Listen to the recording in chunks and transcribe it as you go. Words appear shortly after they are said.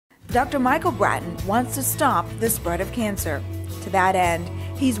Dr. Michael Brattain wants to stop the spread of cancer. To that end,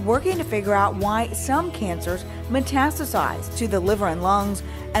 he's working to figure out why some cancers metastasize to the liver and lungs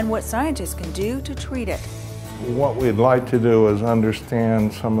and what scientists can do to treat it. What we'd like to do is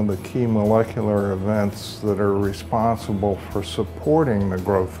understand some of the key molecular events that are responsible for supporting the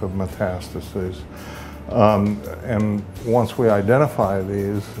growth of metastases. And once we identify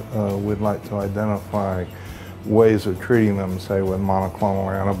these, we'd like to identify ways of treating them, say with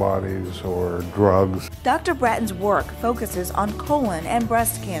monoclonal antibodies or drugs. Dr. Brattain's work focuses on colon and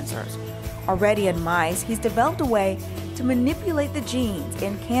breast cancers. Already in mice, he's developed a way to manipulate the genes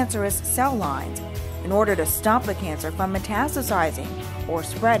in cancerous cell lines in order to stop the cancer from metastasizing or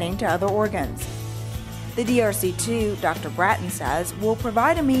spreading to other organs. The DRC2, Dr. Brattain says, will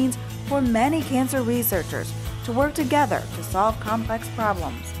provide a means for many cancer researchers to work together to solve complex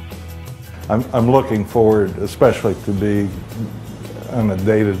problems. I'm looking forward especially to be on a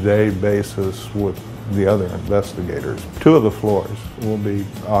day-to-day basis with the other investigators. 2 of the floors will be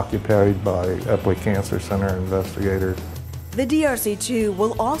occupied by Epley Cancer Center investigators. The DRC2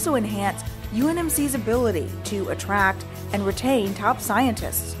 will also enhance UNMC's ability to attract and retain top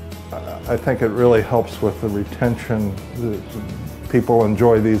scientists. I think it really helps with the retention. People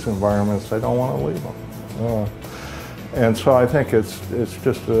enjoy these environments, they don't want to leave them. And so I think it's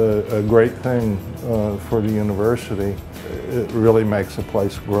just a great thing for the university. It really makes the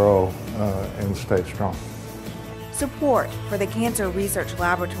place grow and stay strong. Support for the cancer research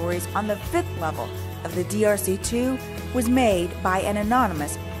laboratories on the 5th level of the DRC2 was made by an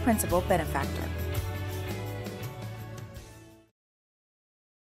anonymous principal benefactor.